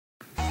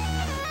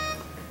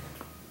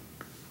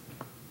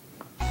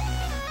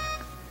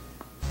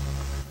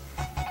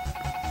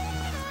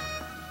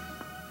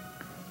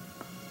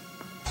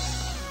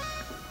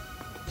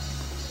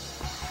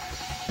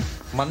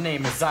My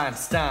name is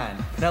Einstein,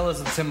 now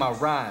listen to my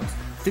rhymes.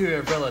 Theory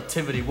of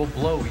relativity will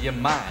blow your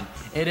mind.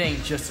 It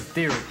ain't just a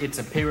theory, it's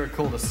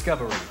empirical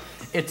discovery.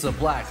 It's a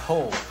black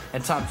hole,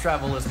 and time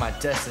travel is my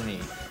destiny.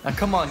 Now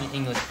come on, you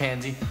English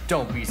pansy,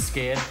 don't be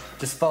scared.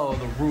 Just follow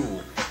the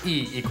rule,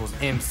 E equals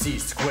MC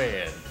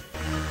squared.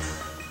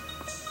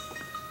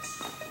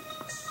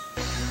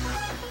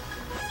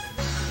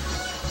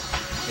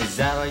 Is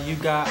that all you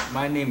got?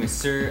 My name is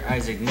Sir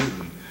Isaac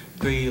Newton.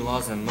 3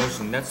 laws of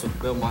motion, that's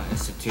what built my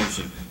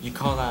institution. You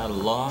call that a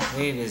law?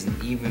 It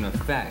isn't even a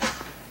fact.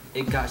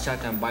 It got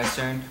shot down by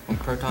CERN when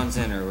protons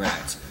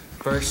interact.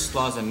 First,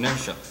 laws of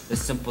inertia.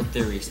 This simple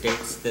theory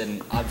states that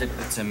an object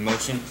that's in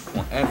motion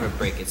won't ever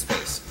break its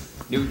pace.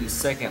 Newton's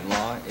second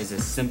law is a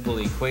simple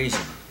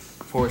equation.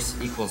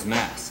 Force equals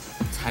mass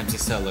times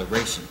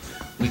acceleration.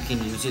 We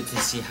can use it to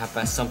see how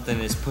fast something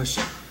is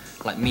pushing.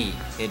 Like me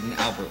hitting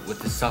Albert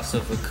with the soft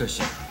sofa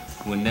cushion.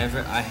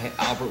 Whenever I hit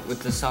Albert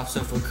with the soft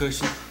sofa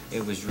cushion,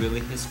 it was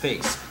really his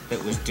face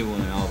that was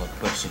doing all the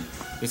pushing.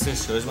 This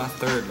just shows my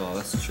third law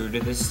that's true to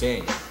this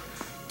day.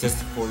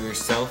 Test it for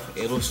yourself,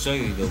 it'll show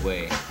you the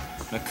way.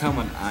 Now come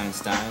on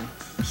Einstein,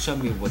 show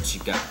me what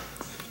you got.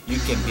 You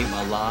can beat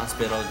my laws,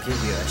 but I'll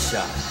give you a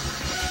shot.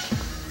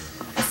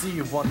 I see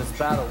you've won this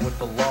battle with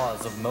the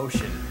laws of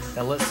motion.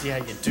 Now let's see how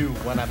you do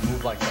when I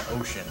move like the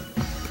ocean.